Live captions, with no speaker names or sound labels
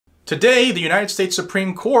Today, the United States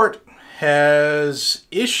Supreme Court has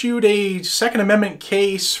issued a Second Amendment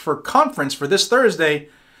case for conference for this Thursday,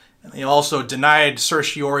 and they also denied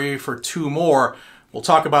certiorari for 2 more. We'll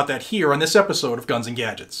talk about that here on this episode of Guns and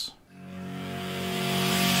Gadgets.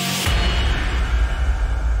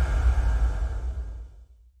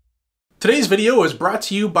 Today's video is brought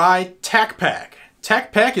to you by TacPack.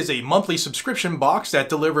 TacPack is a monthly subscription box that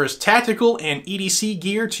delivers tactical and EDC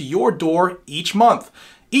gear to your door each month.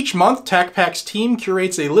 Each month, TacPack's team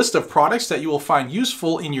curates a list of products that you will find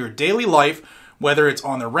useful in your daily life, whether it's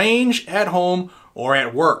on the range, at home, or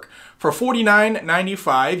at work. For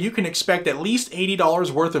 $49.95, you can expect at least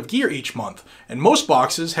 $80 worth of gear each month, and most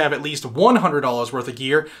boxes have at least $100 worth of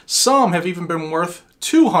gear. Some have even been worth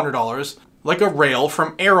 $200, like a rail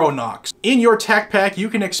from Aeronox. In your TacPack, you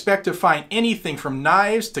can expect to find anything from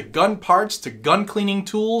knives to gun parts to gun cleaning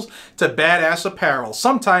tools to badass apparel,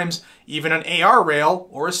 sometimes even an AR rail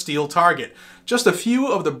or a steel target. Just a few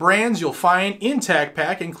of the brands you'll find in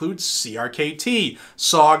TacPack include CRKT,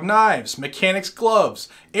 SOG knives, mechanics gloves,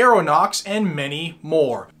 Aeronox, and many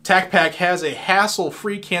more. TacPack has a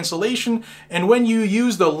hassle-free cancellation, and when you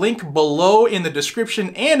use the link below in the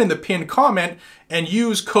description and in the pinned comment and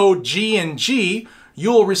use code GNG,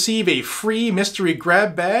 you'll receive a free mystery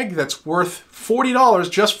grab bag that's worth $40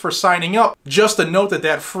 just for signing up. Just a note that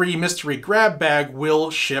that free mystery grab bag will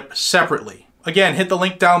ship separately. Again, hit the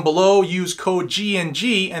link down below, use code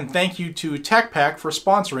GNG, and thank you to TacPack for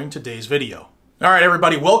sponsoring today's video. Alright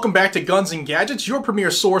everybody, welcome back to Guns and Gadgets, your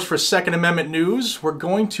premier source for Second Amendment news. We're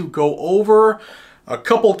going to go over a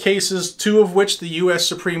couple cases, 2 of which the U.S.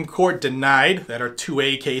 Supreme Court denied, that are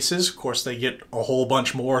 2A cases. Of course, they get a whole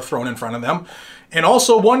bunch more thrown in front of them. And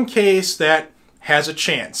also one case that has a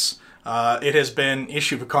chance. It has been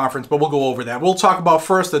issued for conference, but we'll go over that. We'll talk about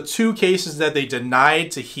first the 2 cases that they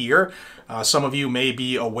denied to hear. Some of you may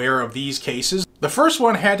be aware of these cases. The first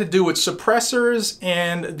one had to do with suppressors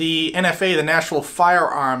and the NFA, the National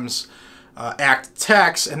Firearms Act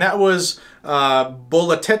tax, and that was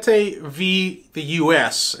Bolatete v. the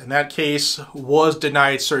U.S. And that case was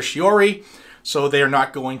denied certiorari, so they are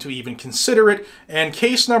not going to even consider it. And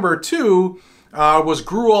case number 2 was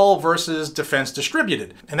Gruel versus Defense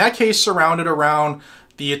Distributed. And that case surrounded around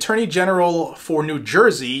the Attorney General for New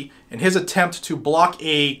Jersey and his attempt to block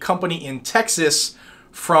a company in Texas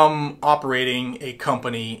from operating a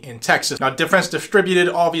company in Texas. Now, Defense Distributed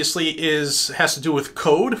obviously has to do with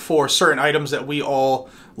code for certain items that we all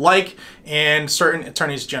like, and certain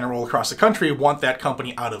attorneys general across the country want that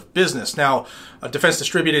company out of business. Now, Defense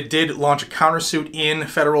Distributed did launch a countersuit in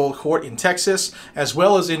federal court in Texas, as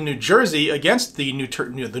well as in New Jersey, against the New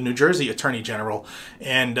Jersey Attorney General,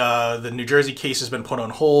 and the New Jersey case has been put on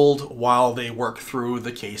hold while they work through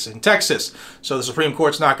the case in Texas. So the Supreme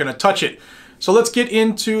Court's not going to touch it. So let's get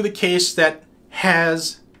into the case that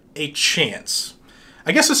has a chance.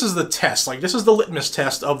 I guess this is the test, this is the litmus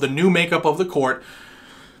test of the new makeup of the court.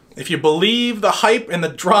 If you believe the hype and the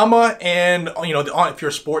drama and, if you're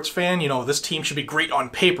a sports fan, this team should be great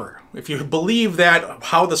on paper. If you believe that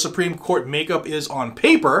how the Supreme Court makeup is on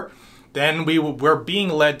paper, then we're being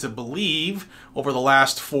led to believe over the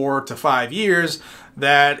last 4 to 5 years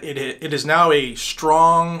that it is now a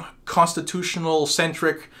strong,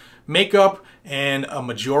 constitutional-centric makeup, and a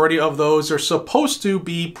majority of those are supposed to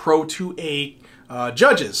be pro-2A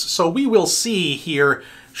judges. So we will see here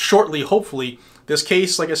shortly, hopefully. This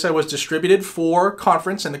case, like I said, was distributed for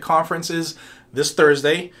conference, and the conference is this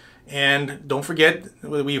Thursday. And don't forget,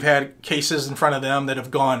 we've had cases in front of them that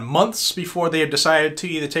have gone months before they have decided to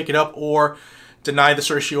either take it up or deny the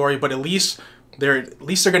certiorari, but at least they're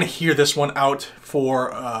going to hear this one out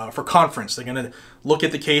for conference. They're going to look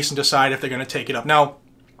at the case and decide if they're going to take it up. Now,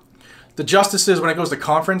 the justices, when it goes to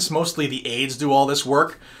conference, mostly the aides do all this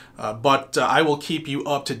work, but I will keep you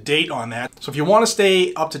up to date on that. So if you want to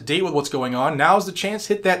stay up to date with what's going on, now's the chance.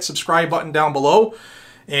 Hit that subscribe button down below.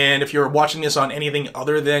 And if you're watching this on anything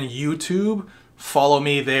other than YouTube, follow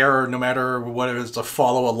me there, no matter what it is, to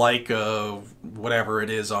follow, a like, whatever it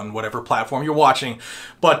is on whatever platform you're watching.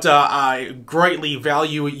 But I greatly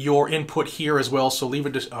value your input here as well, so leave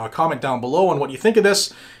a comment down below on what you think of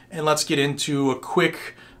this, and let's get into a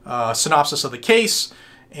quick synopsis of the case,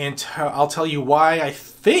 and I'll tell you why I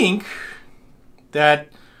think that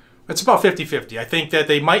it's about 50-50. I think that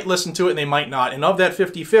they might listen to it and they might not. And of that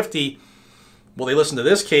 50-50, will they listen to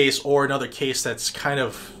this case or another case that's kind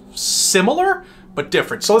of similar but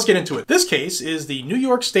different? So let's get into it. This case is the New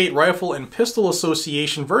York State Rifle and Pistol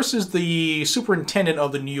Association versus the Superintendent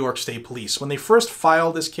of the New York State Police. When they first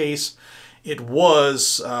filed this case, it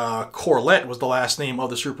was Corlett was the last name of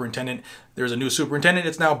the superintendent. There's a new superintendent.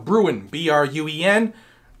 It's now Bruen, B-R-U-E-N.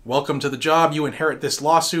 welcome to the job. You inherit this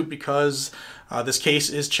lawsuit because this case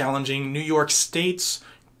is challenging New York State's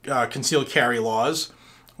concealed carry laws.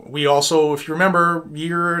 We also, if you remember, a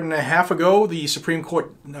year and a half ago, the Supreme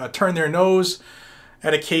Court turned their nose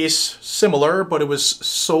at a case similar, but it was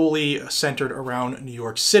solely centered around New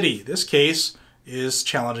York City. This case is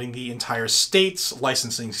challenging the entire state's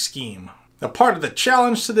licensing scheme. Now, part of the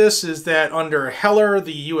challenge to this is that under Heller,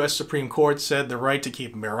 the U.S. Supreme Court said the right to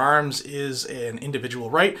keep and bear arms is an individual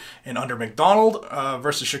right, and under McDonald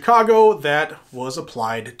versus Chicago, that was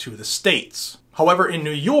applied to the states. However, in New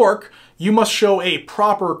York, you must show a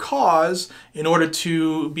proper cause in order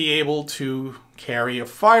to be able to carry a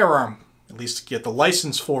firearm, at least get the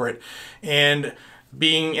license for it. And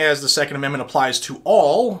being as the Second Amendment applies to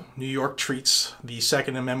all, New York treats the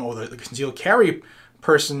Second Amendment or the concealed carry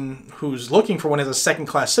person who's looking for one as a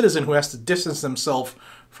second-class citizen who has to distance themselves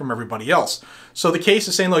from everybody else. So the case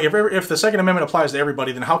is saying, look, if the Second Amendment applies to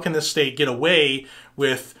everybody, then how can this state get away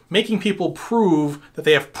with making people prove that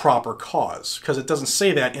they have proper cause? Because it doesn't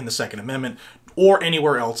say that in the Second Amendment or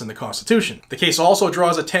anywhere else in the Constitution. The case also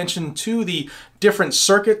draws attention to the different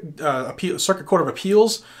Circuit Court of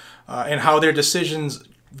Appeals and how their decisions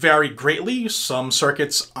vary greatly. Some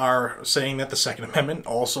circuits are saying that the Second Amendment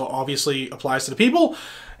also obviously applies to the people,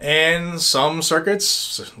 and some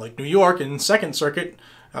circuits, like New York and Second Circuit,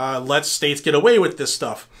 let states get away with this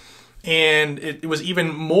stuff. And it was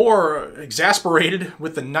even more exasperated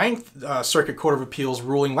with the Ninth Circuit Court of Appeals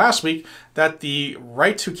ruling last week that the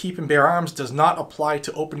right to keep and bear arms does not apply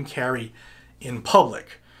to open carry in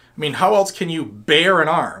public. I mean, how else can you bear an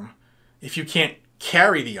arm if you can't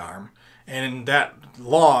carry the arm? And that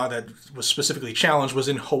law that was specifically challenged was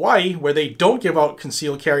in Hawaii, where they don't give out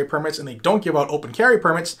concealed carry permits and they don't give out open carry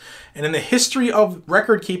permits. And in the history of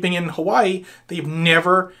record keeping in Hawaii, they've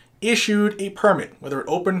never issued a permit, whether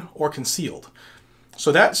open or concealed.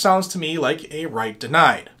 So that sounds to me like a right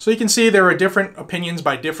denied. So you can see there are different opinions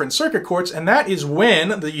by different circuit courts, and that is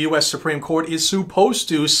when the U.S. Supreme Court is supposed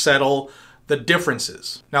to settle the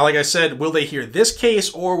differences. Now, like I said, will they hear this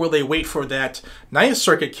case or will they wait for that Ninth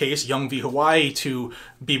Circuit case, Young v. Hawaii, to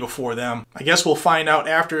be before them? I guess we'll find out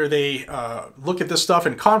after they look at this stuff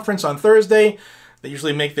in conference on Thursday. They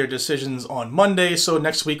usually make their decisions on Monday, so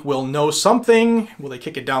next week we'll know something. Will they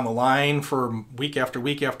kick it down the line for week after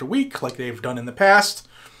week after week like they've done in the past?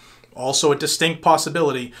 Also a distinct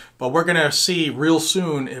possibility, but we're going to see real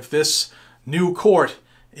soon if this new court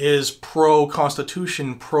is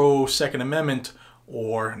pro-Constitution, pro-Second Amendment,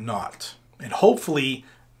 or not. And hopefully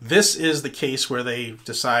this is the case where they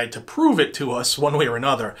decide to prove it to us one way or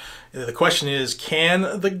another. The question is,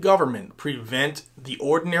 can the government prevent the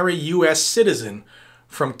ordinary U.S. citizen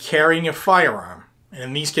from carrying a firearm, and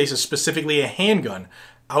in these cases specifically a handgun,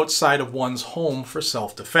 outside of one's home for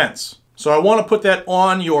self-defense? So I want to put that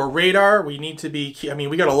on your radar. We need to be, I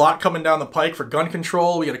mean, we got a lot coming down the pike for gun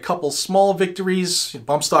control. We got a couple small victories,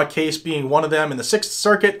 bump stock case being one of them in the Sixth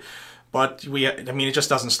Circuit. But I mean, it just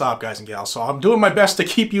doesn't stop, guys and gals. So I'm doing my best to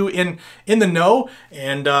keep you in the know,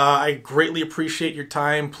 and I greatly appreciate your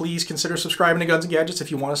time. Please consider subscribing to Guns and Gadgets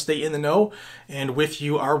if you want to stay in the know. And with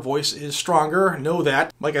you, our voice is stronger. Know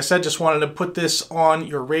that. Like I said, just wanted to put this on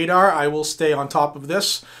your radar. I will stay on top of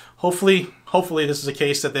this. Hopefully this is a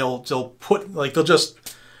case that they'll just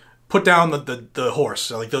put down the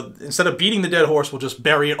horse. Like instead of beating the dead horse, we'll just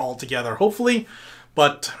bury it all together. Hopefully,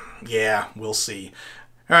 but yeah, we'll see.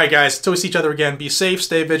 All right, guys, till we see each other again, be safe,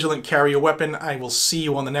 stay vigilant, carry a weapon. I will see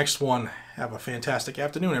you on the next one. Have a fantastic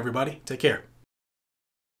afternoon, everybody. Take care.